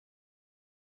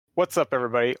What's up,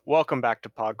 everybody? Welcome back to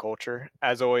Pod Culture.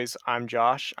 As always, I'm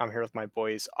Josh. I'm here with my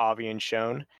boys Avi and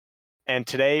Shone. And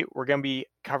today we're going to be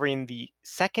covering the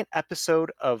second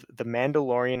episode of The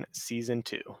Mandalorian Season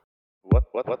 2.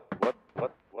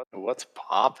 What's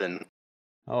poppin'?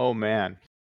 Oh man,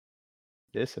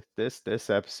 this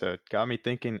episode got me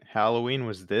thinking Halloween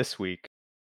was this week.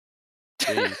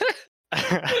 Jeez.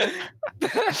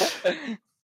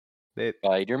 They-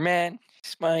 Spider-Man.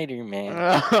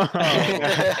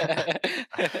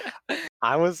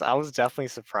 I was definitely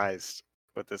surprised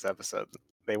with this episode.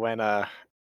 They went I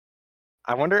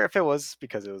wonder if it was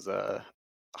because it was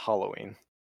Halloween,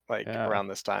 like Yeah. around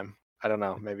this time. I don't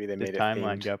know. Maybe they the made it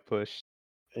timeline themed. got pushed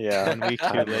Yeah. 1 week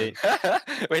too late.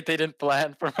 Wait, they didn't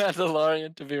plan for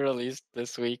Mandalorian to be released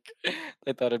this week.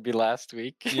 They thought it'd be last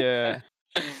week. Yeah,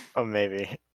 Oh,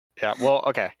 maybe. Yeah. Well,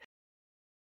 okay.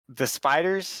 The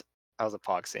spiders. That was a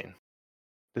pog scene.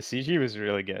 the CG was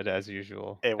really good as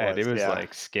usual. It And it was, was yeah.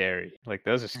 like scary. Like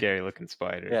those are scary looking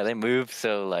spiders. Yeah, they move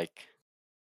so like,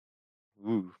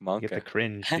 ooh, You monka. get the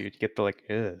cringe, dude. You get the like,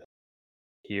 ugh,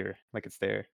 here, like it's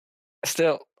there.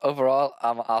 Still, overall,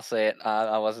 I'll say it.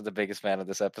 I wasn't the biggest fan of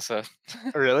this episode.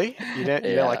 Really? You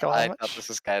didn't like it all that I much? thought this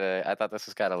was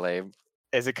kind of lame.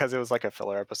 Is it because it was like a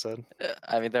filler episode?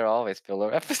 I mean, they're always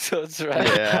filler episodes, right?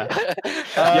 Yeah.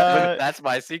 But that's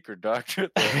my secret, doctor.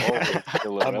 They're always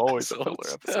filler I'm always a filler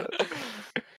episodes.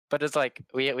 But it's like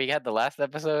we had the last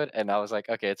episode, and I was like,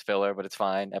 okay, it's filler, but it's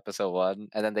fine. Episode 1,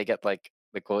 and then they get like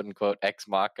the quote unquote ex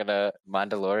machina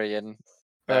Mandalorian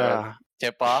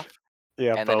tip off,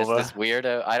 Yeah, and then it's Boba. this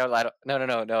weirdo. I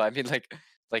don't. No. I mean, like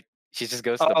she just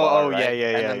goes to the Oh, bar, oh, yeah, right? yeah,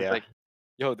 And yeah, then yeah. it's like,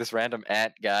 yo, this random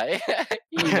ant guy.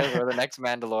 He knows where the next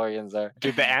Mandalorians are.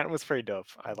 Dude, the ant was pretty dope.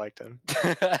 I liked him. He Wait,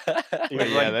 was yeah,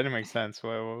 like- that didn't make sense.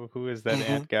 Who is that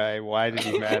ant guy? Why did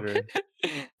he matter?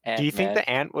 Do you think the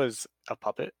ant was a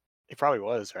puppet? He probably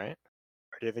was, right?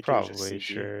 Or do you think he was just Probably, CG?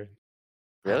 sure.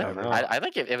 Really? I don't know. I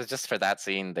think it was just for that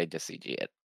scene they just CG it.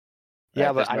 Yeah,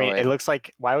 Right, but there's I no mean, way. it looks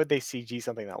like, why would they CG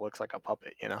something that looks like a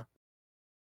puppet, you know?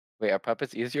 Wait, are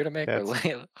puppets easier to make or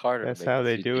harder? That's to make how than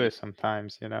they do CG? it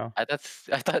sometimes, you know? I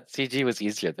thought CG was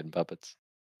easier than puppets.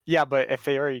 Yeah, but if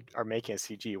they already are making a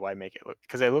CG, why make it look?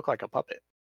 Because they look like a puppet.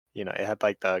 You know, it had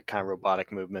like the kind of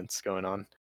robotic movements going on.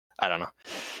 I don't know.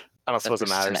 I don't suppose it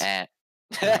That's just matters. an ant.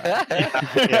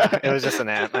 Yeah, it was just an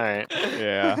ant. All right.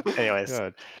 Yeah. Anyways,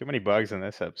 God, too many bugs in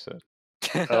this episode.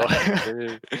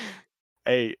 Oh.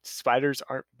 Hey, spiders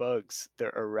aren't bugs;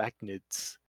 they're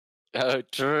arachnids. Oh,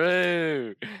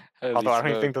 true. Holy Although I don't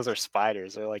even think smokes. those are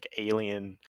spiders; they're like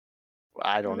alien.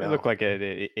 I don't They know. look like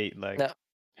eight like No.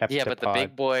 Yeah, but the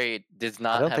big boy does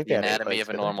not don't have think the they had 8 anatomy legs, of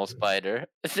a did they? normal spider.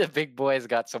 The big boy's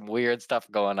got some weird stuff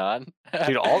going on.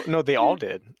 Dude, they all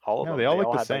did. All of No, them. they all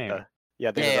look the had, same. Like,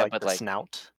 they Yeah, had like but the like-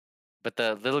 snout. But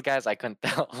the little guys, I couldn't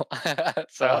tell.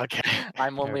 So Oh, okay.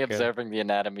 I'm only Okay. observing the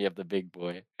anatomy of the big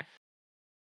boy.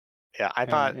 Yeah, I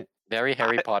thought Very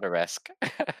Harry Potter-esque.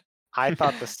 I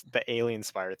thought the alien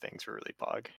spider things were really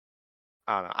pog.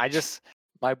 I don't know.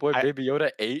 My boy I- Baby Yoda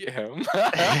ate him.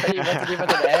 He wasn't even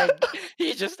an egg.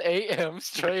 He just ate him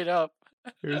straight up.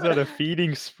 It was on a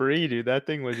feeding spree, dude. That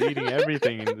thing was eating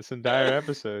everything in this entire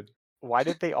episode. Why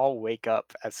did they all wake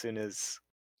up as soon as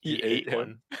he He ate ate him.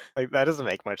 one? Like that doesn't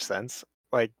make much sense.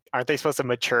 Like, aren't they supposed to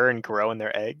mature and grow in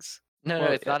their eggs? No,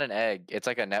 Well, it's not an egg. It's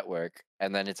like a network,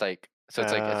 and then it's like so.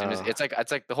 It's like as soon as Oh.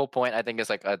 it's like the whole point. I think is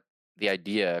like the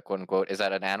idea, quote unquote, is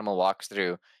that an animal walks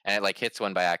through and it like hits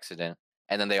one by accident,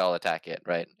 and then they all attack it.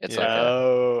 Right? It's like a.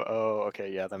 Oh,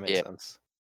 okay, yeah, that makes Yeah. sense.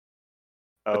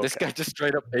 But this Okay. guy just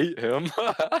straight up ate him.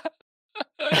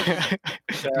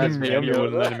 Because me, Baby Yoda.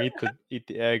 wouldn't let him eat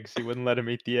the eggs. He wouldn't let him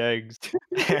eat the eggs.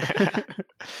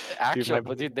 Actually,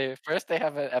 my- dude, they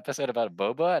have an episode about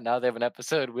Boba, and now they have an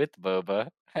episode with Boba.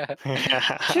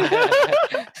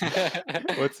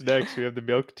 What's next? We have the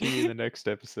milk tea in the next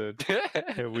episode.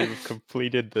 And we've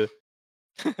completed the.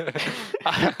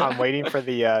 I'm waiting for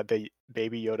the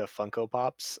Baby Yoda Funko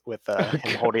Pops with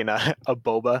him holding a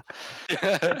boba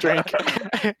drink.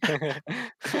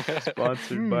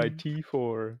 Sponsored by Mm.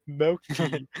 T4. Milk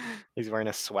tea. He's wearing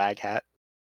a swag hat.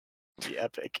 Be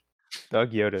epic.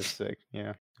 Doug Yoda's sick.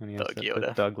 Yeah. When he has Doug the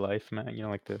Yoda. Doug life, man. You know,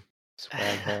 like the swag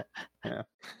hat. Yeah.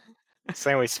 So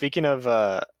anyway, speaking of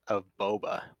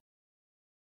Boba,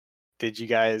 did you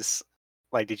guys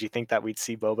did you think that we'd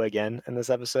see Boba again in this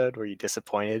episode? Were you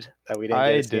disappointed that we didn't get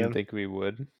I to see didn't him? think we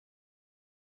would.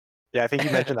 Yeah, I think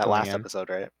you mentioned that Going last in. episode,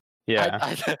 right?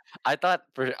 Yeah. I thought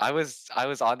I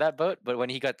was on that boat, but when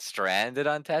he got stranded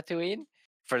on Tatooine,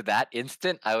 for that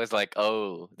instant, I was like,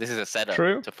 "Oh, this is a setup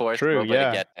True, to force true, Boba yeah.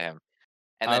 to get to him."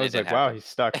 And I then was it like, didn't wow, happen. he's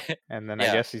stuck. And then I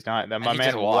Yeah. guess he's not. Then And my he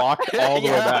just man walked all the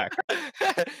way Yeah. back.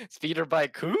 Speeder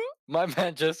bike who? My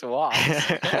man just walks.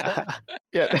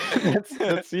 Yeah,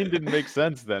 that scene didn't make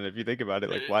sense then if you think about it.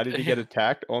 Like, why did he get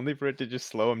attacked? Only for it to just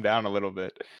slow him down a little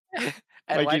bit. And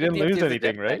Like, why he did didn't he have to lose use the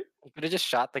anything, jetpack? right? He could have just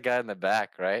shot the guy in the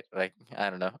back, right? Like, I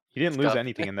don't know. He didn't lose Stuff.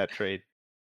 anything in that trade.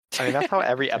 I mean, that's how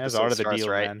every That's episode art of the starts, deal,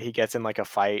 right? man. He gets in like a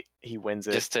fight, he wins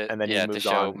it, Just to and then he to moves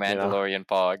show on. You know? Mandalorian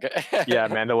Pog. Yeah,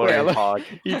 Mandalorian Yeah, Pog.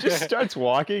 He just starts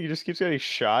walking. He just keeps getting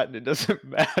shot, and it doesn't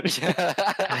matter. He's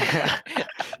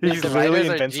The literally writers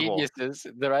are invincible. geniuses.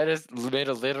 The writers made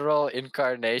a literal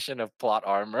incarnation of plot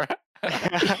armor.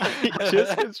 He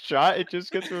just gets shot. It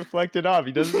just gets reflected off.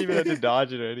 He doesn't even have to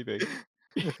dodge it or anything.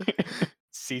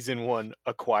 Season 1,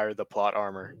 acquire the plot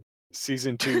armor.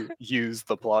 Season 2, use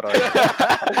the plot armor.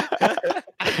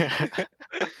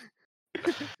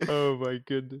 Oh my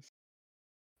goodness.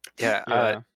 Yeah.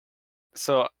 Yeah.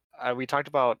 So we talked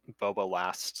about Boba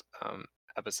last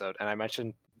episode, and I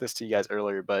mentioned this to you guys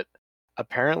earlier, but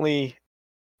apparently,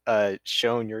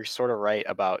 Shone, you're sort of right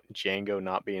about Django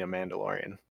not being a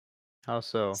Mandalorian. How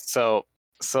so?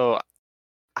 So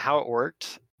how it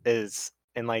worked is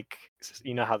in like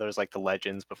you know how there's like the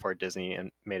legends before Disney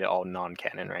and made it all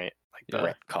non-canon, right? Like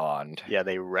the Retconned. yeah,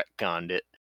 they retconned it.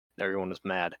 Everyone was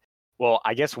mad. Well,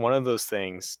 I guess one of those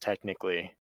things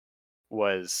technically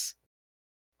was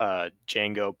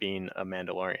Django being a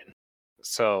Mandalorian.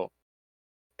 So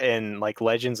in like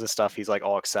legends and stuff, he's like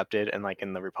all accepted, and like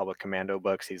in the Republic Commando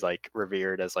books, he's like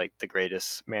revered as like the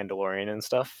greatest Mandalorian and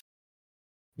stuff.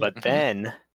 But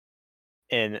then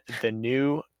in the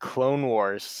new Clone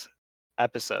Wars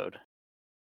episode,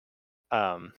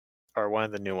 or one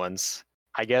of the new ones,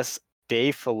 I guess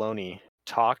Dave Filoni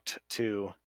talked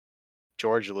to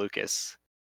George Lucas,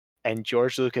 and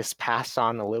George Lucas passed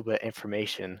on a little bit of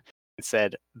information and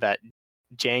said that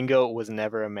Django was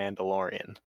never a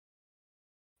Mandalorian.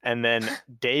 And then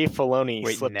Dave Filoni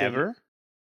Wait, slipped never?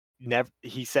 in.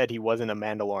 He said he wasn't a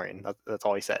Mandalorian. That's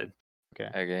all he said.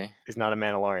 Okay. He's not a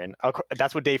Mandalorian.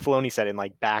 That's what Dave Filoni said in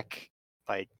like back,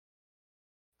 like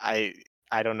I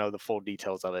don't know the full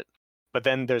details of it. But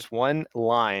then there's one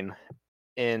line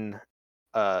in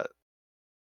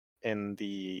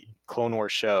the Clone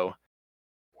Wars show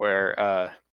where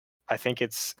I think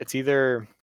it's either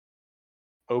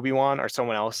Obi-Wan or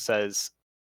someone else says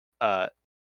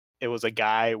it was a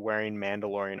guy wearing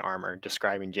Mandalorian armor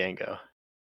describing Django.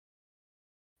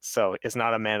 So it's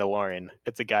not a Mandalorian,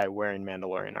 it's a guy wearing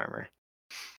Mandalorian armor.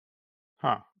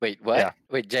 Huh. Wait, what? Yeah.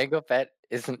 Wait, Jango Fett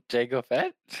isn't Jango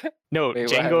Fett? No, Wait,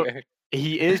 Django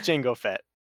he is Jango Fett.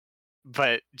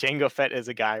 But Jango Fett is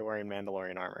a guy wearing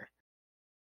Mandalorian armor.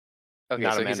 Okay,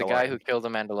 not so a he's a guy who Mandalorian. killed a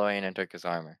Mandalorian and took his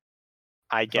armor.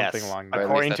 I guess. Something along Or at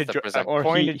According least to that's the presumption. Or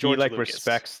according to he George like Lucas.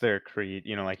 respects their creed.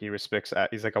 You know, like he respects.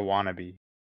 He's like a wannabe,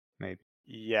 maybe.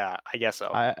 Yeah, I guess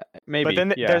so. Maybe. But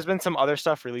then yeah. there's been some other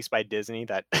stuff released by Disney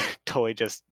that totally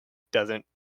just doesn't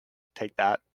take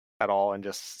that at all and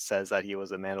just says that he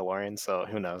was a Mandalorian, so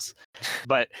who knows.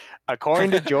 But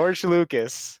according to George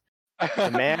Lucas, the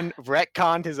man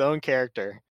retconned his own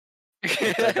character.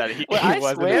 That he I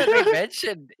wasn't swear a- they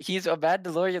mentioned he's a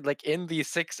Mandalorian like in these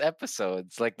 6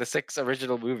 episodes, like the 6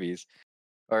 original movies.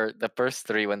 Or the first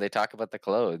 3 when they talk about the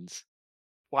clones.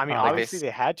 Well, I mean, Like, obviously they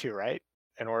had to, right?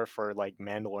 In order for like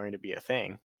Mandalorian to be a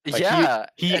thing. Like, yeah.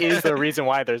 he is the reason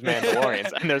why there's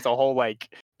Mandalorians, and there's a whole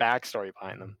like backstory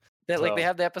behind them. Like they So-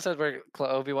 have the episode where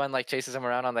Obi-Wan like chases him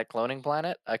around on that cloning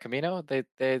planet, Camino.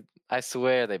 They I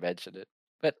swear they mentioned it.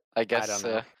 But I guess don't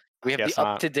know. we have guess the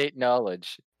not. up-to-date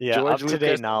knowledge. Yeah, George up-to-date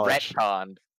Lucas knowledge.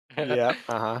 retconned.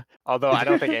 Yeah, Although I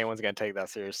don't think anyone's gonna take that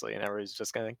seriously, and everybody's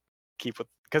just gonna keep with.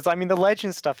 Because I mean, the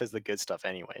legend stuff is the good stuff,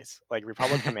 anyways. Like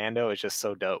Republic Commando is just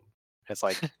so dope. It's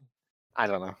like, I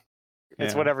don't know.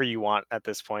 It's Yeah. whatever you want at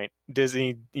this point.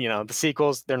 Disney, the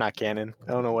sequels, they're not canon.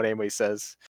 I don't know what anybody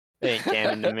says. They ain't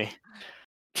canon to me.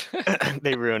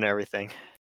 They ruin everything.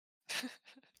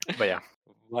 But yeah,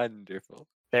 Wonderful.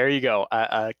 there you go.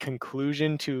 A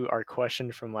conclusion to our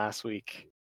question from last week.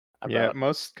 Yeah, About,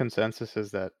 most consensus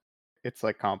is that it's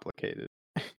like complicated.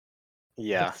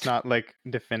 yeah. It's not like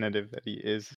definitive that he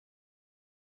is.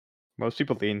 Most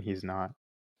people lean he's not.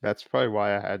 That's probably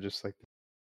why I had just like,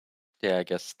 Yeah, I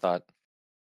guess thought.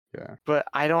 yeah. But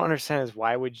I don't understand is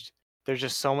why would there's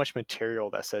just so much material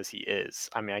that says he is.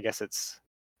 I mean, I guess it's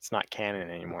not canon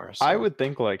anymore. So. I would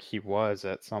think like he was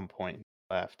at some point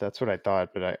left. That's what I thought,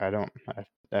 but I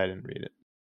didn't read it.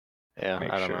 Yeah,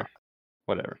 Make I don't sure. know.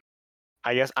 Whatever.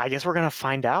 I guess we're gonna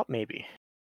find out maybe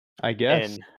I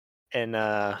guess. in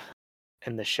the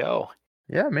show.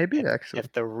 Yeah, maybe actually.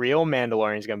 If the real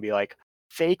Mandalorian is gonna be like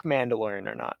fake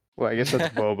Mandalorian or not. Well, I guess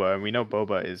that's Boba, and we know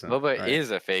Boba isn't. Boba right?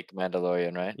 is a fake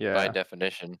Mandalorian, right? Yeah. By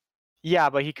definition. Yeah,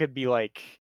 but he could be like,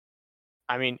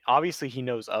 I mean, obviously he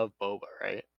knows of Boba,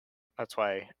 right? That's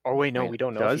why. Or wait, no, mean, we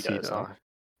don't know if he does he, does, though? huh? But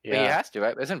he Yeah. has to,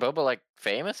 right? Isn't Boba like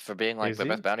famous for being like Is the he?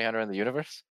 best bounty hunter in the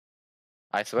universe?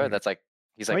 I swear, Hmm. that's like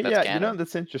he's like Wait, that's yeah, canon.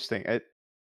 that's interesting.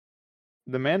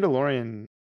 The Mandalorian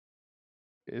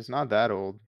is not that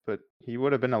old, but he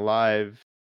would have been alive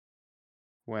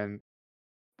when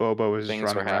Boba was just Things were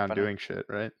running around happening, doing shit,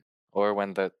 right? or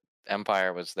when the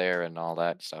Empire was there and all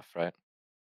that stuff, right?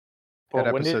 Well,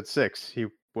 At when did episode 6, he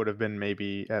would have been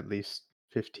maybe at least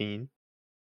 15.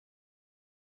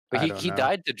 But I he don't he know.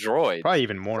 died to droids. Probably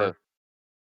even So more.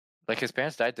 like his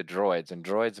parents died to droids, and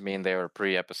droids mean they were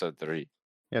pre-episode 3.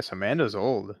 Yeah, so Mando's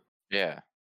old. Yeah,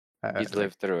 he's Like,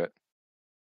 lived through it.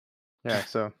 yeah,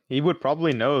 so he would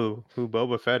probably know who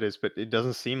Boba Fett is, but it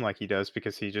doesn't seem like he does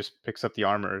because he just picks up the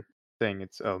armor thing.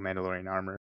 It's Mandalorian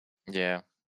armor, Yeah.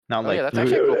 not Oh yeah, like that's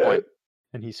actually a cool point.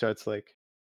 and he starts like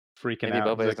freaking Maybe out.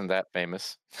 He's Boba like, isn't that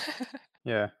famous.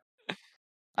 yeah,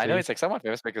 I know see, he's like somewhat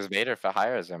famous because Vader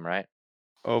hires him, right?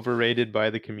 overrated by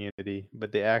the community,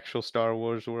 but the actual Star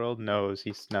Wars world knows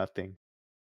he's nothing.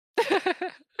 I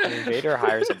mean, Vader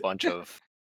hires a bunch of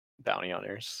bounty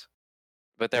hunters.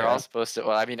 But they're Yeah. all supposed to.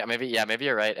 Well, I mean, maybe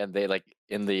you're right. And they like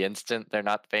in the instant they're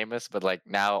not famous, but like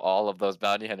now all of those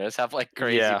bounty hunters have like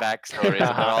crazy Yeah. backstories,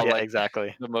 and they're all Yeah, like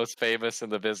exactly. the most famous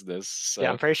in the business. So Yeah,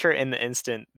 I'm pretty sure in the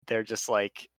instant they're just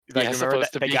like yeah, remember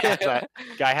supposed that to the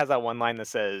be. guy has that one line that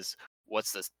says,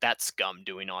 "What's that scum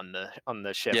doing on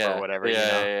the ship or whatever?" You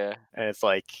know, yeah. and it's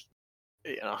like,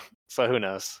 so who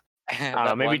knows? I don't know.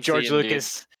 That Maybe one scene,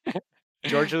 dude.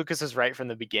 George Lucas is right from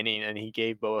the beginning, and he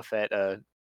gave Boba Fett a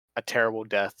terrible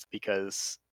death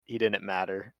because he didn't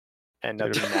matter, and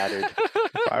Dude, nothing mattered.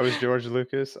 If I was George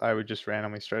Lucas, I would just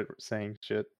randomly start saying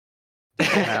shit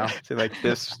now. Say like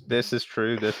this is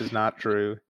true, this is not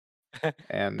true,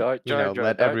 and Dark Jar Jar,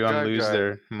 let Dark everyone Jar lose Jar.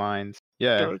 their minds.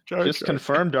 Yeah, Dark Jar just Jar.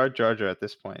 confirm Dark Jar Jar at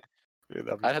this point. Dude,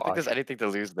 that'd be I don't think fire. there's anything to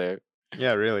lose there.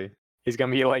 Yeah, really. He's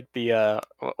gonna be like the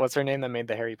what's her name that made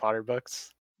the Harry Potter books?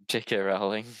 J.K.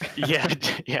 Rowling. Yeah,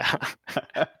 yeah.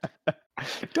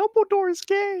 Dumbledore's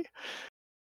gay.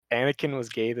 Anakin was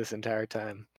gay this entire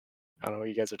time. I don't know what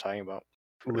you guys are talking about.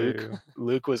 True.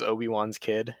 Luke was Obi-Wan's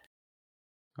kid,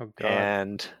 Oh god.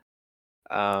 and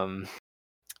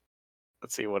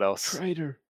let's see what else.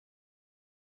 Traitor.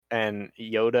 And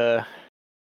Yoda,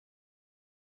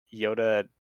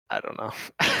 I don't know.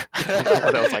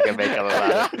 What else I can make up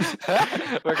about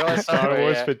it? We're going Star somewhere,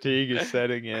 Wars yeah. fatigue is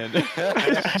setting in.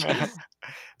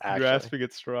 Grasping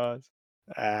at straws.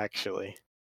 Actually,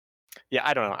 yeah,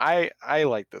 I don't know. I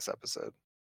like this episode.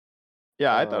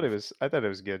 Yeah, I thought it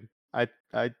was good. I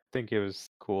think it was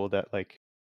cool that like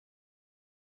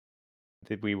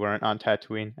that we weren't on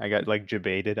Tatooine. I got like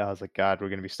debated. I was like, God, we're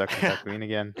gonna be stuck on Tatooine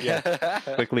again. Yeah.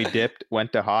 Quickly dipped,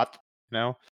 went to Hoth,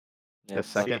 Yeah, the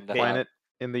second welcome to planet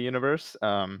in the universe.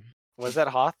 Was that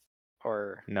Hoth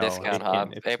or No, Discount Hoth.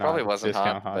 It probably wasn't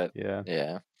Discount Hoth, but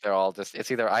yeah. they're all just. It's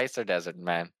either ice or desert,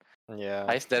 man. Yeah,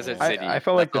 Ice Desert yeah. City. I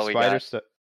felt like That's the all we spider got. stuff.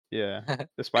 Yeah,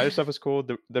 the spider stuff was cool.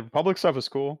 The Republic stuff was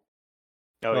cool.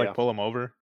 Oh Like yeah, pull them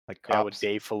over, like yeah, cops. with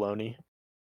Dave Filoni,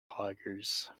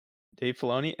 Poggers. Dave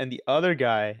Filoni, and the other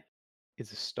guy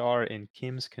is a star in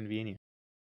Kim's Convenience.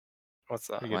 What's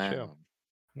that? Pretty good show. Wow.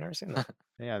 I've never seen that.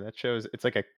 Yeah, that shows. It's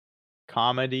like a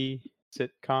comedy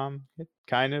sitcom,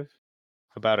 kind of,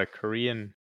 about a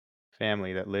Korean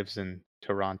family that lives in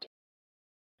Toronto.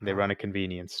 And they run a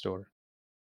convenience store.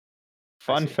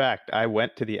 Fun see. fact: I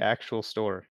went to the actual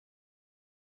store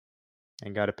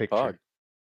and got a picture. Fog.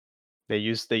 They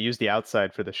use the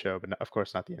outside for the show, but of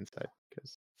course not the inside,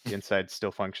 because the inside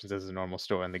still functions as a normal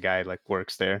store, and the guy like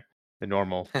works there, the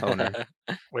normal owner.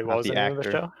 Wait, not what was the name of the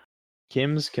actor. show?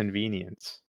 Kim's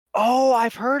Convenience. Oh,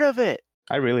 I've heard of it.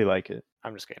 I really like it.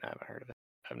 I'm just kidding. I haven't heard of it.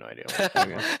 I have no idea.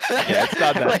 Yeah, it's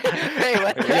not that. Wait,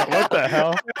 what the, Yeah, what the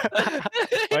hell?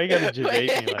 Why you gotta debate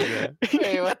me like that?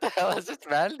 Wait, what the hell is this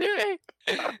man doing?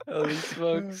 Holy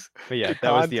smokes! But yeah,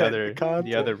 that was the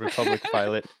Content. other Republic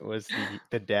pilot was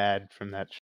the dad from that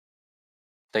show.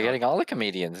 They're getting all the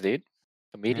comedians, dude.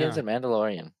 Comedians Yeah. and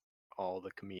Mandalorian. All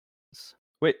the comedians.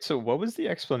 Wait, so what was the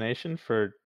explanation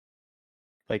for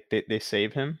like they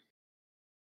save him?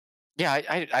 Yeah,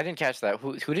 I didn't catch that.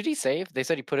 Who did he save? They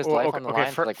said he put his Well, life okay, on the okay.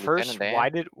 line for like First, Lieutenant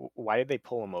Dan. why did they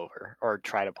pull him over or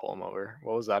try to pull him over?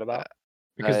 What was that about?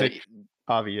 Because Uh, they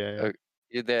Avi, yeah.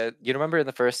 You remember in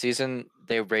the first season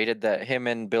they raided Him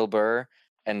and Bill Burr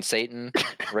and Satan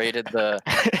raided the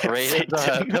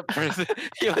prison.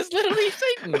 He was literally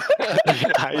Satan.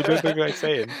 Yeah, you don't think like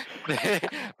saying. They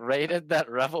raided that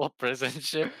rebel prison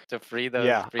ship to free that I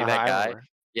guy. remember.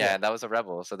 Yeah, and that was a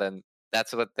rebel. So then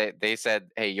that's what they said.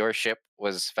 Hey, your ship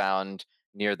was found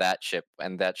near that ship,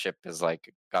 and that ship is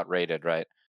like got raided, right?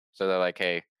 So they're like,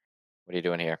 hey, what are you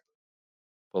doing here?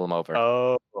 Pull him over.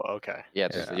 Oh, okay. Yeah,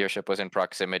 Yeah. your ship was in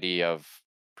proximity of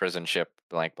prison ship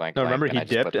blank blank No, blank, remember and he I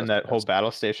just put dipped and those that whole together.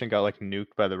 battle station got like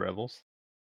nuked by the rebels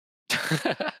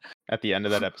at the end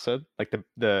of that episode. Like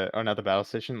or not the battle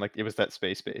station, like it was that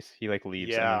space base. He like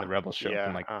leaves and then the Yeah. rebels show up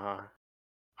and like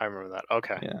I remember that.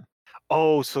 Okay. yeah.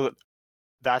 Oh, so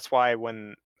that's why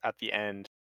when at the end.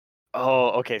 Oh,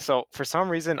 okay. So for some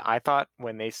reason, I thought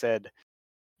when they said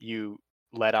you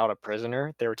let out a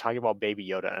prisoner, they were talking about Baby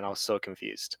Yoda, and I was so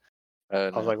confused. I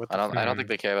was No, like, "What the fuck?" I don't think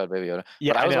they care about Baby Yoda.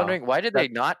 Yeah, But I I was know. wondering, why did That they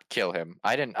not kill him?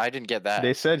 I didn't get They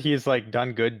that. said he's like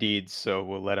done good deeds, so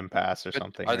we'll let him pass or But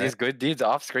something, are right? these good deeds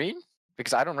off screen?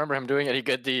 Because I don't remember him doing any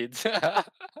good deeds.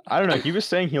 I don't know. He was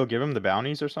saying he'll give him the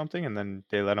bounties or something, and then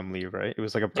they let him leave, right? It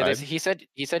was like a Yeah, bribe. he said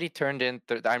he turned in.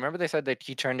 I remember they said that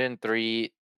he turned in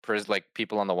three like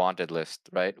people on the wanted list,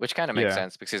 right? Which kind of makes Yeah.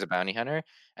 sense because he's a bounty hunter,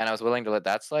 and I was willing to let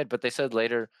that slide. But they said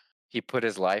later he put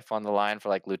his life on the line for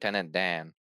like Lieutenant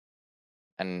Dan.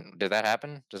 And did that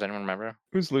happen? Does anyone remember?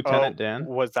 Who's Oh, Lieutenant Dan?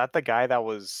 was that the guy that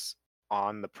was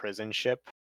on the prison ship?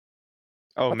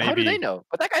 Oh, How do they maybe. know?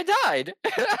 But that guy died.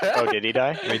 Oh, did he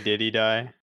die? Wait, did he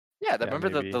die? Yeah, Yeah, remember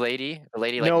the maybe. lady? The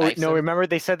lady like No, knifes no. him. Remember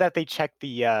they said that they checked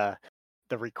the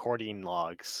recording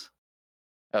logs.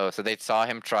 Oh, so they saw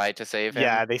him try to save him,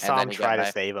 Yeah, they and saw then him he got try to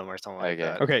knifed. save him or something like Okay.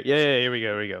 that. Okay, yeah, here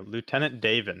we go. Lieutenant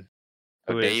Davin,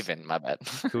 Oh, who is David, my bad.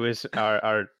 who is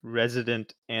our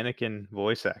resident Anakin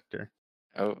voice actor.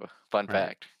 Oh, fun Right.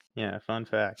 fact. Yeah, fun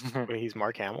fact. Wait, he's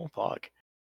Mark Hamill? Fuck.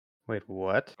 Wait,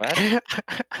 what?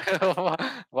 What?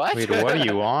 What? Wait, what are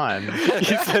you on?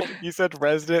 you said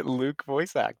resident Luke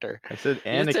voice actor. I said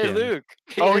He didn't say Anakin. Luke.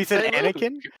 Oh, he didn't said say Luke.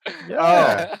 Anakin?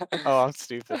 Yeah. Oh, I'm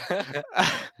stupid.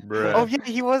 Bruh. Oh yeah,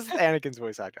 he was Anakin's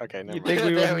voice actor. Okay, never You mind. think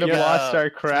we There wouldn't we have lost go. our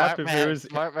crap Smart if man, it was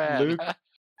smart man. Luke You know,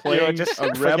 playing just a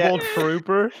rebel forget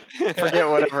trooper? forget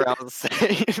whatever I was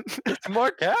saying. It's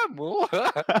Mark Hamill.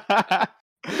 I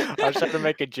was trying to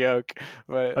make a joke,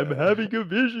 but I'm having a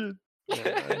vision.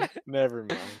 never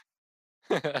mind.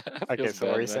 Okay, Feels so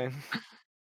what are you bad, man. saying?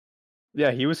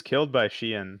 Yeah, he was killed by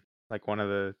Sheehan, like one of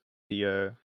the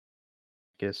I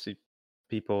guess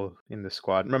people in the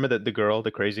squad. Remember the girl,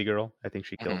 the crazy girl? I think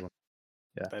she killed Mhm. him.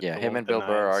 Yeah. Yeah, him and Bill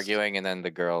Burr are arguing, and then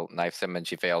the girl knifes him, and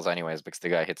she fails anyways because the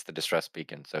guy hits the distress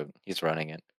beacon. So he's running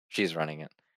it. She's running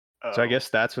it. So I Oh. guess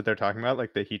that's what they're talking about,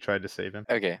 like that he tried to save him.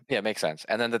 Okay, yeah, makes sense.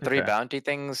 And then the three Okay. bounty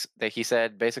things that he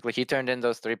said, basically, he turned in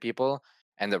those three people,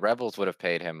 and the rebels would have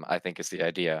paid him. I think is the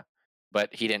idea,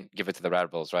 but he didn't give it to the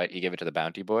rebels, right? He gave it to the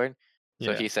bounty board.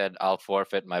 So Yeah. he said, "I'll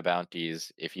forfeit my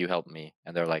bounties if you help me,"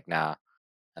 and they're like, "Nah,"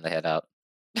 and they head out.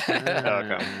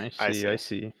 Okay. I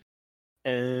see.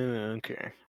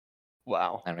 Okay.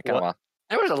 Wow. I mean, come What? on.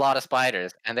 There was a lot of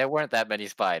spiders, and there weren't that many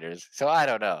spiders. So I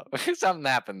don't know. Something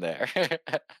happened there.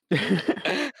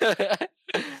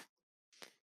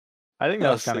 I think that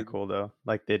was kind of Sid. cool though.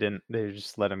 Like they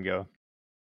just let him go.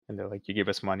 And they're like, you give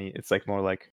us money. It's like more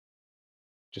like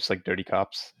just like dirty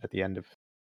cops at the end of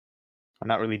well,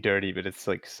 not really dirty, but it's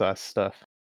like sus stuff.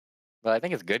 Well, I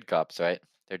think it's good cops, right?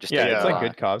 They're just Yeah, taking it's the like lot.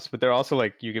 good cops, but they're also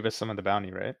like you give us some of the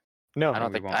bounty, right? No. I don't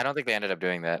we think won't. I don't think they ended up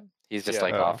doing that. He's just Yeah.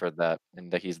 like Oh. offered that,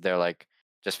 and that they're like,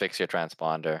 just fix your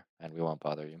transponder, and we won't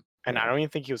bother you. And I Yeah. don't even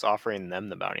think he was offering them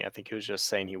the bounty. I think he was just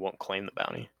saying he won't claim the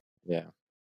bounty. Yeah.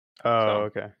 Oh, So,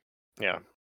 okay. yeah.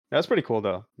 That's pretty cool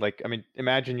though. Like, I mean,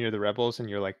 imagine you're the rebels and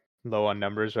you're like low on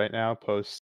numbers right now,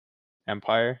 post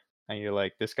Empire, and you're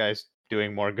like, this guy's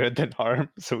doing more good than harm,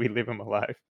 so we leave him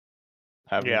alive.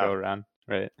 Have him Yeah. go around,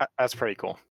 right? That's pretty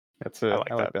cool. That's I I like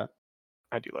like that. that.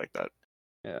 I do like that.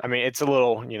 Yeah. I mean, it's a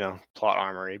little, plot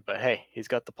armory, but hey, he's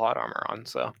got the plot armor on,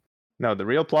 so. No, the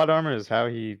real plot armor is how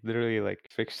he literally like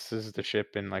fixes the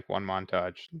ship in like one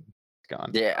montage. It's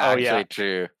gone. Yeah, Oh, actually yeah.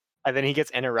 true. And then he gets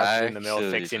interrupted in the middle of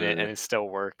Actually fixing it, true. and it still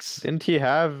works. Didn't he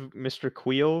have Mr.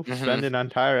 Queel spend an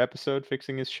entire episode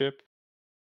fixing his ship?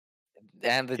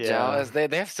 And the Yeah. Jawas,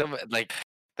 they have some like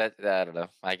that. I don't know.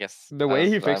 I guess The way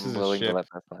he fixes I'm his willing to ship let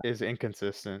that slide. is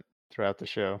inconsistent throughout the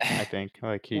show, I think.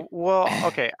 Like he Well,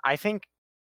 okay. I think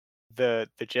the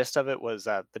gist of it was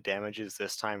that the damages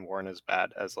this time weren't as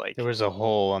bad as like. there was a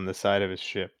hole on the side of his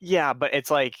ship. Yeah, but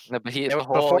it's like No, but there was a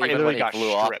before hole it even literally when he got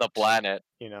flew off the stripped. planet.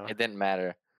 It didn't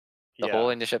matter. The Yeah. hole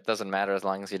in the ship doesn't matter as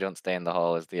long as you don't stay in the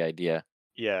hole. Is the idea?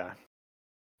 Yeah,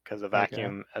 because the Okay.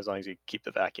 vacuum, as long as you keep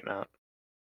the vacuum out.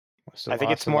 Still I think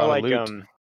lost it's a more lot of like loot.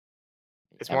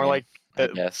 it's I more mean, like I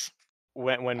the guess.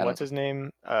 when I what's don't. his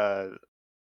name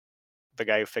the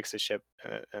guy who fixed his ship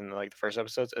in like the first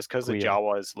episodes. It's because the Queel.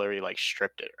 Jawas literally like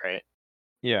stripped it, right?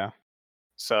 Yeah.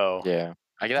 So Yeah.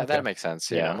 That Okay. makes sense.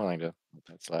 Yeah. I'm willing to let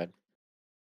that slide.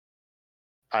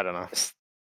 I don't know.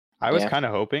 I was Yeah. kind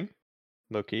of hoping,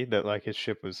 Loki, that like his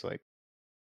ship was like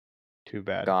too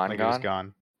bad, like it was Gone.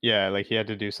 gone. Yeah, like he had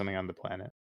to do something on the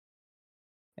planet,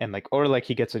 and like or like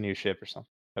he gets a new ship or something.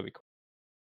 That'd be cool.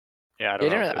 Yeah, I don't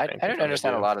know if there's I anything didn't for him to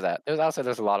understand a do. lot of that.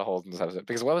 There's a lot of holes in this episode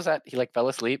because what was that? He like fell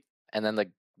asleep and then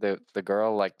the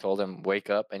girl like told him wake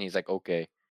up and he's like okay.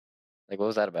 Like what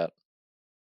was that about?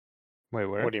 Wait,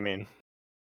 where? What do you mean?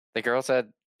 The girl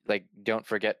said like don't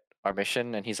forget our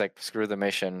mission and he's like screw the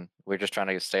mission. We're just trying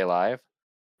to stay alive.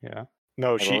 Yeah.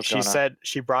 No, Like what was she going on? said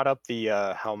she brought up the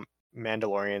how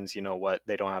Mandalorians, you know what,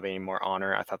 they don't have any more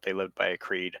honor. I thought they lived by a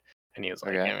creed, and he was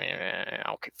like, Okay.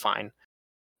 okay, fine.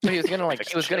 But he was gonna Fix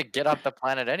he the was gonna ship. get off the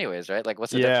planet anyways, right? Like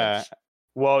what's the Yeah. difference?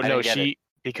 Well, I no, didn't get it.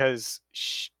 because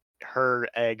her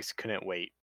eggs couldn't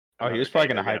wait. Oh, he Another was day, probably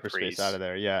they're gonna gonna hyperspace freeze. out of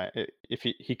there. Yeah. If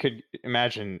he could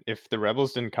imagine if the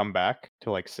rebels didn't come back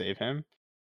to like save him,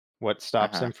 what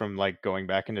stops him from like going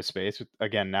back into space with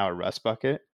again now a rust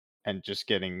bucket and just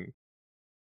getting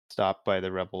stopped by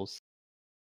the rebels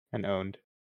and owned?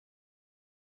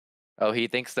 Oh, he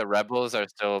thinks the rebels are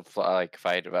still like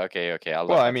fight. Okay, I'll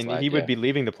Well, let I that mean, slide. he would Yeah. be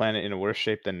leaving the planet in a worse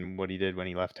shape than what he did when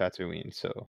he left Tatooine.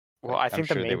 So, Well, like, I I'm think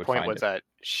the sure they main would point find was it. that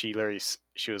she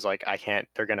was like, I can't.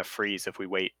 They're gonna freeze if we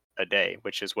wait a day,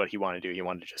 which is what he wanted to do. He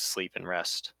wanted to just sleep and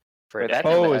rest for a Wait, day.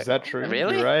 Oh, is that true?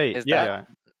 really? You're right. Is Yeah. that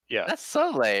Yeah. that's so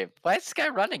lame? Why is this guy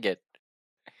running it?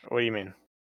 What do you mean?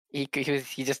 He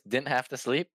just didn't have to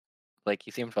sleep. Like he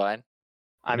seemed fine.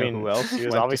 I You know mean, who else he was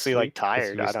went to obviously like sleep 'cause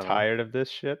tired. he I was don't know. tired of this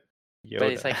shit?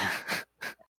 But it's Yoda.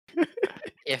 like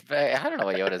if I don't know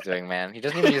what Yoda's doing, man. He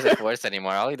doesn't even use the force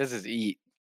anymore. All he does is eat.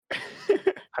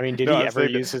 I mean, did No, he I'm ever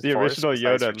saying use his the force original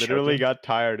besides for Yoda literally choking? got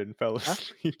tired and fell Huh?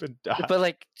 asleep and died. But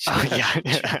like, Oh yeah,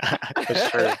 that's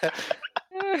true.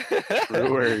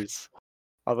 Truers.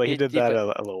 Although he did that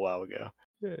but a little while ago.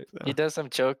 Yeah. he So. does some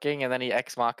choking, and then he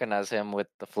ex machinas him with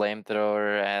the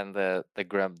flamethrower and the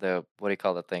what do you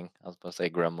call the thing? I was supposed to say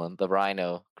gremlin, the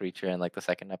rhino creature in like the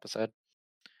second episode.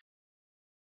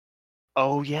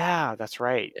 Oh yeah, that's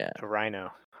right. Yeah, A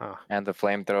rhino. Huh. and the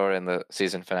flamethrower in the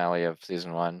season finale of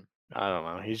season 1. I don't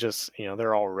know. He's just,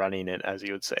 they're all running it, as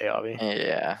you would say, Avi.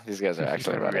 Yeah, these guys are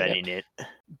actually running it. Dude,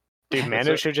 That's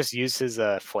Mando what- should just use his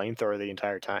flamethrower the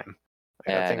entire time.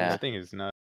 Like, Yeah, I know. That thing is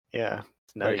nuts. yeah,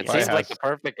 it's Like, nutty. It if I seems like has- the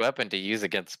perfect weapon to use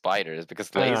against spiders because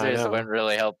I know, I lasers know. weren't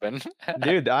really helping.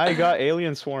 Dude, I got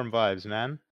Alien Swarm vibes,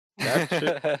 man. That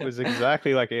shit was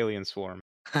exactly like Alien Swarm.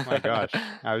 My gosh.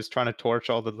 I was trying to torch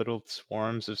all the little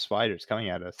swarms of spiders coming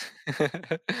at us.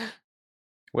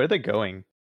 Where are they going?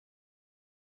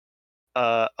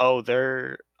 They're I don't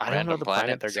know Random the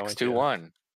planet they're going to.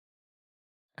 621.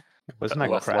 Wasn't What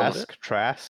that was Krask? it?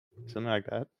 Trask? Something like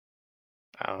that.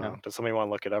 I don't know. No. Does somebody want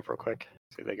to look it up real quick?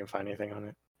 See if they can find anything on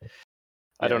it.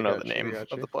 I Yeah, don't I know got the you, I name got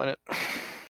of you. the planet.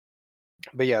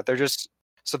 But yeah,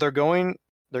 they're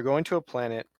going to a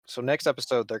planet. So next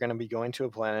episode they're gonna be going to a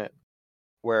planet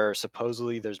where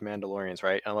supposedly there's Mandalorians,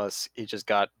 right? Unless he just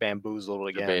got bamboozled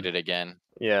again. Debated again.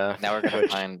 Yeah. Now we're gonna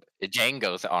find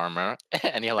Django's armor,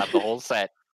 and he'll have the whole set.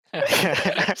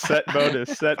 Set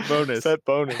bonus. Set bonus.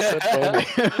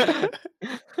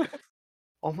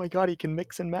 Oh my god, he can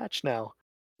mix and match now.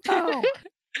 Oh.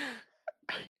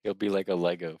 He'll be like a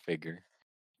Lego figure.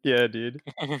 Yeah, dude.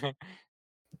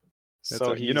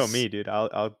 So you know me, dude.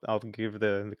 I'll give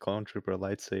the clone trooper a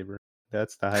lightsaber.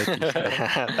 That's the hype stuff.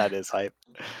 That is hype.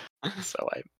 So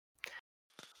hype.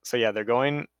 So yeah, they're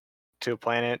going to a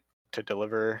planet to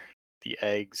deliver the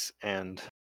eggs and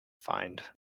find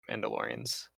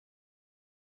Mandalorians.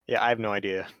 Yeah, I have no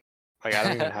idea. Like, I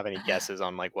don't even have any guesses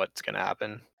on like what's gonna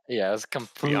happen. Yeah, it was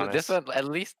complete. This honest. one at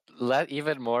least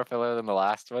even more filler than the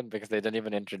last one because they didn't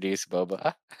even introduce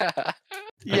Boba.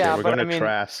 Yeah, we're but going I to mean,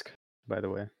 Trask, by the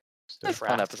way. That's a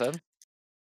fun episode.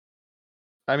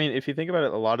 I mean, if you think about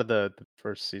it, a lot of the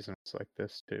first season was like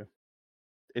this too.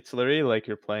 It's literally like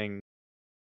you're playing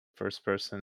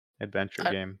first-person adventure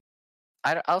game.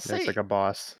 I'll It's say like a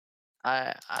boss.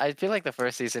 I feel like the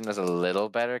first season was a little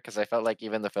better because I felt like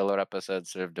even the filler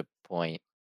episodes served a point.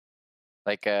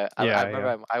 Like I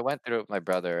remember I went through it with my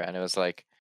brother and it was like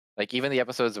even the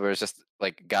episodes where it's just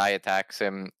like guy attacks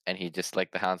him and he just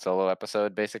like the Han Solo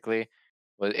episode basically,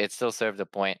 it still served a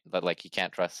point that like he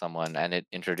can't trust someone and it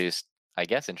introduced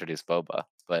Boba,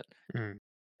 but Mm.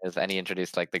 and he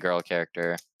introduced like the girl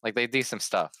character. Like they do some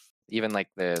stuff. Even like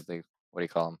the what do you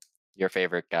call him? Your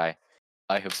favorite guy.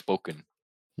 I have spoken.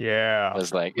 Yeah.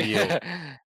 Was like Real.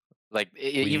 like Nick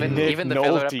even the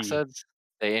filler Nolte. episodes,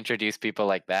 they introduce people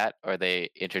like that, or they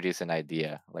introduce an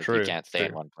idea like you True, can't stay in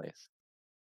true. one place.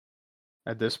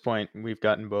 At this point, we've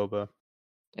gotten Boba.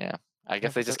 Yeah, I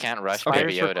guess they just can't rush Spiders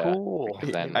Baby are Yoda. cool.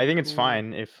 Because then, I think it's Cool.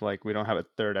 fine if like we don't have a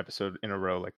third episode in a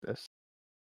row like this.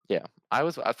 yeah, I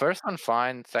was first one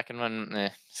fine, second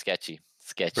one sketchy.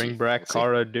 Bring back We'll see.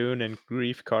 Cara Dune and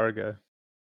Grief Karga.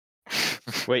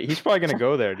 Wait, he's probably gonna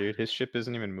go there, dude. His ship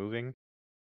isn't even moving.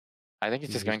 I think he's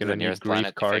just He's going to gonna the need nearest Grief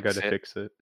planet to Karga fix to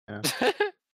it. fix it.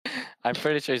 Yeah. I'm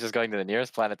pretty sure he's just going to the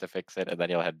nearest planet to fix it, and then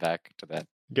he'll head back to that.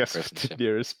 Guess what Person the ship.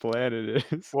 nearest planet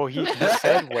is? Well, he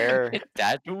said where It's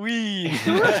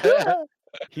Tatooine.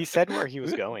 he said where he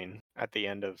was going at the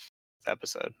end of the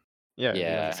episode. Yeah,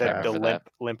 Yeah, He I said to remember that.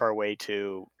 limp our way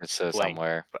to It's blank,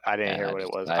 somewhere. but I didn't and hear I what it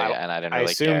just- was. I didn't I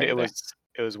really assumed care it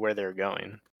either. was where they were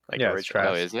going, like yeah, it's originally.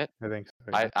 Oh, Travis. is it? I think so.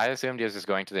 Yeah. I assumed he was just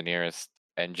going to the nearest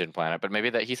engine planet, but maybe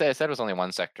that he said it was only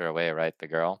one sector away, right? The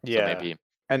girl. Yeah. So maybe.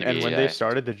 And maybe, when yeah, they it's-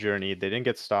 started the journey, they didn't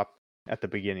get stopped at the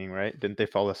beginning, right? Didn't they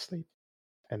fall asleep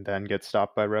and then get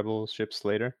stopped by rebel ships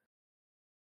later?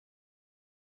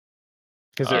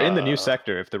 Because they're in the new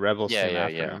sector if the rebels yeah, swim yeah,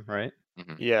 after yeah. them, right?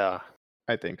 Mhm. Yeah.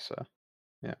 I think so.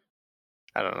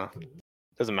 I don't know.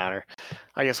 Doesn't matter.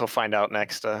 I guess we'll find out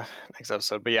next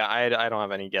episode. But yeah, I don't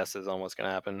have any guesses on what's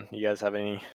gonna happen. You guys have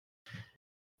any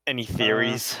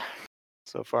theories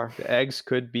so far? The eggs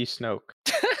could be Snoke.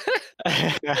 All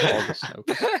the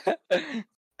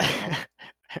Snokes.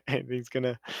 Anything's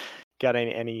gonna got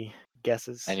any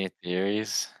guesses? Any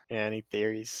theories? Yeah, any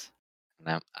theories?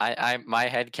 No, my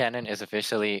headcanon is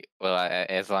officially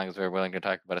as long as we're willing to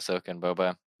talk about Ahsoka and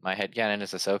Boba, my headcanon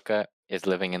is Ahsoka is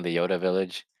living in the Yoda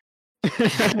village,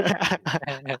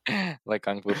 like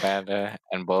Kung Fu Panda,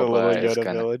 and The little Boba is Yoda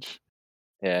gonna village.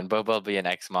 and Boba will be an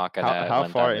ex machina. How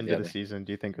one far time or into the other. season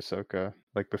do you think Ahsoka,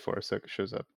 like before Ahsoka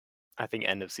shows up? I think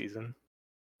end of season.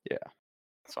 Yeah.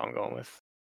 That's what I'm going with.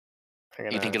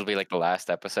 You think it'll be like the last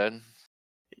episode?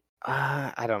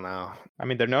 I don't know. I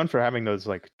mean, they're known for having those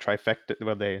like trifecta.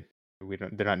 Well, they're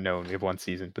not known. We have one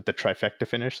season, but the trifecta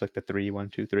finish, like the 3, 1,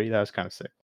 2, 3, that was kind of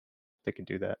sick. They could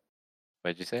do that.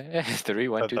 What'd you say? 3,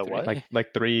 1, 2, The 3. what?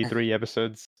 Like three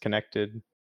episodes connected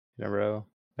in a row.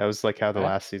 That was like how the What?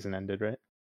 last season ended, right?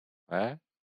 What?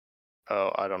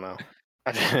 Oh, I don't know. I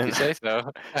You didn't. say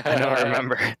so? I don't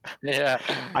remember. Yeah.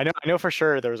 I know for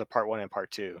sure there was a part 1 and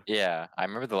part 2. Yeah, I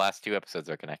remember the last 2 episodes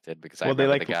are connected because I Well, they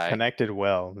remember like the guy. connected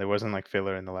well. There wasn't like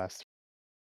filler in the last.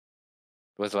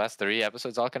 Was the last 3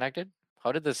 episodes all connected?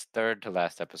 How did this third to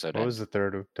last episode What end? was the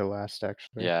third to last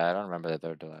actually? Yeah, I don't remember the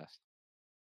third to last.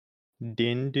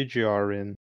 Din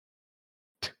Djarin.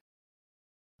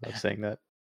 I was saying that.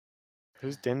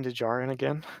 Who's Din Djarin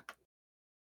again?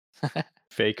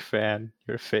 Fake fan.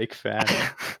 You're a fake fan.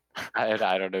 I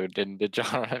don't know. Didn't the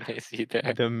genre is either?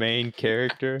 The main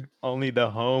character. Only the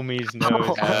homies know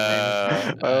his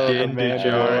name. Oh, the Din Djarin.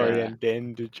 Mandalorian,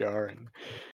 Din Djarin.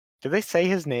 Did they say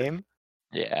his name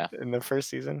Yeah, in the first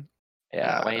season?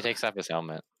 yeah. When he takes off his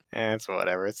helmet. It's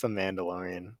whatever. It's the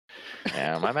Mandalorian.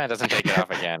 Yeah, my man doesn't take it off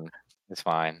again. It's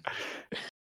fine.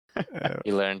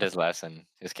 He learned his lesson.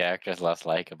 His character is less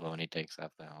likable when he takes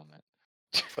off the helmet.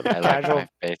 For the I like casual my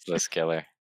faceless killer.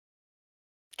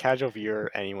 viewer,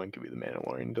 anyone could be the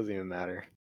Mandalorian. Doesn't even matter.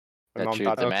 My That's mom true.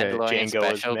 thought The that okay, Mandalorian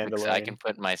Django was special because I Mandalorian. can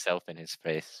put myself in his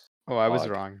place. Oh, I was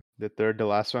Log. wrong. The third to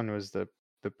last one was the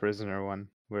prisoner one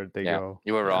where they Yeah, go.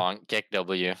 you were yeah. wrong. Kick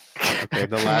W. Okay,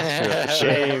 the last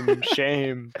two.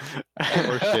 Shame.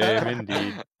 For shame,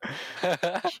 indeed.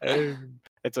 Shame.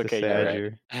 It's The okay. You're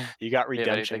right. Sadger. You got Do you have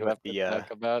redemption anything with left to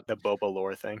talk about? the Boba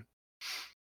lore thing.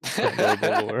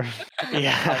 Boba lore.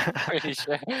 Yeah. I'm pretty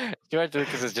sure George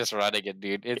Lucas is just running it,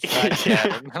 dude. It's not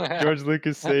canon. George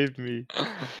Lucas saved me.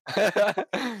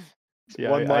 See,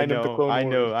 One line of the Clone I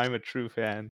know. Wars. I'm a true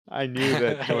fan. I knew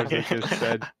that George Lucas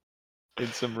said in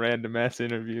some random ass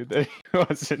interview that he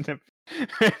wasn't a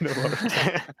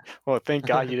Mandalorian. Well, thank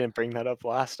God you didn't bring that up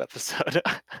last episode.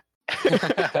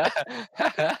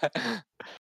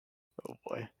 Oh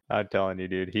boy. I'm telling you,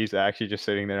 dude. He's actually just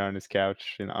sitting there on his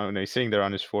couch, and I don't know. He's sitting there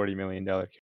on his $40 billion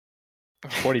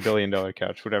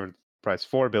couch, whatever the price,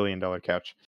 $4 billion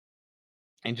couch,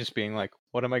 and just being like,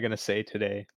 "What am I gonna say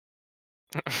today?"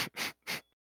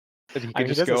 But he I can mean,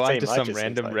 he just go doesn't say onto much, some it seems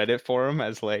random like. Reddit forum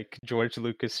as like George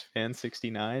Lucas fan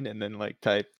 69, and then like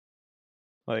type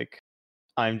like,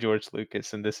 "I'm George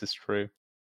Lucas, and this is true."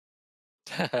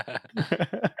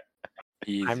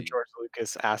 Easy. I'm George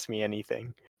Lucas. Ask me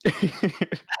anything.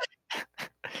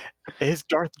 Is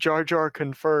Darth Jar Jar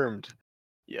confirmed?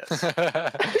 Yes.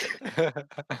 It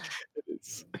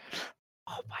is.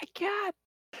 Oh my God.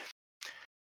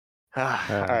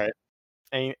 All right.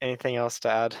 Anything else to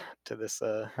add to this?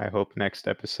 I hope next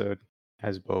episode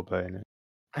has Boba in it.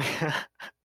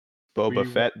 Boba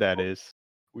We Fett, that is.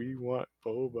 We want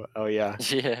boba. Oh yeah.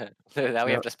 Yeah. Now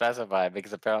we have Yep. to specify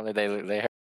because apparently they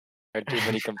heard too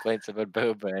many complaints about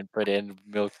boba and put in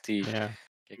milk tea. Yeah.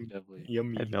 KW. I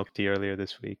Yummy. had milk tea earlier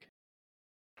this week.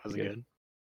 Was it Good. good?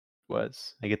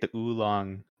 Was. I get the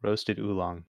oolong, roasted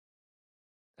oolong.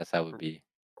 That's how it would be.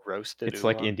 Roasted It's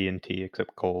like oolong? Indian tea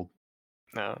except cold.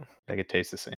 No. Like it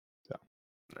tastes the same. So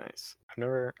Nice. I've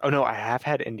never. Oh no, I have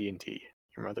had Indian tea.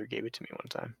 Your mother gave it to me one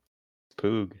time.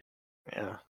 poog.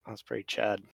 Yeah, that was pretty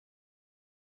Chad.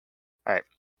 All right.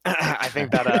 I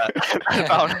think that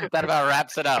That about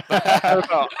wraps it up. that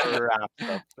about wraps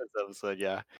up this episode.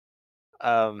 Yeah.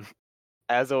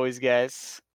 As always,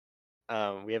 guys,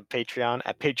 we have Patreon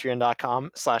at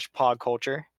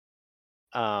patreon.com/pogculture.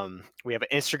 We have an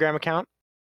Instagram account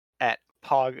at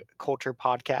pogculture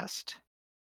podcast,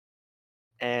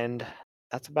 and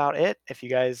that's about it. If you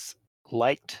guys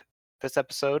liked this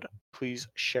episode, please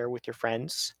share with your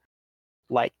friends,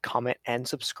 like, comment, and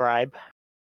subscribe.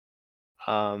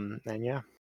 And yeah,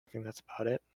 I think that's about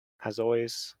it. As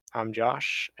always, I'm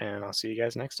Josh, and I'll see you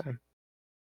guys next time.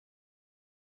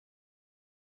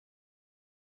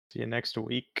 See you next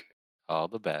week. All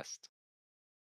the best.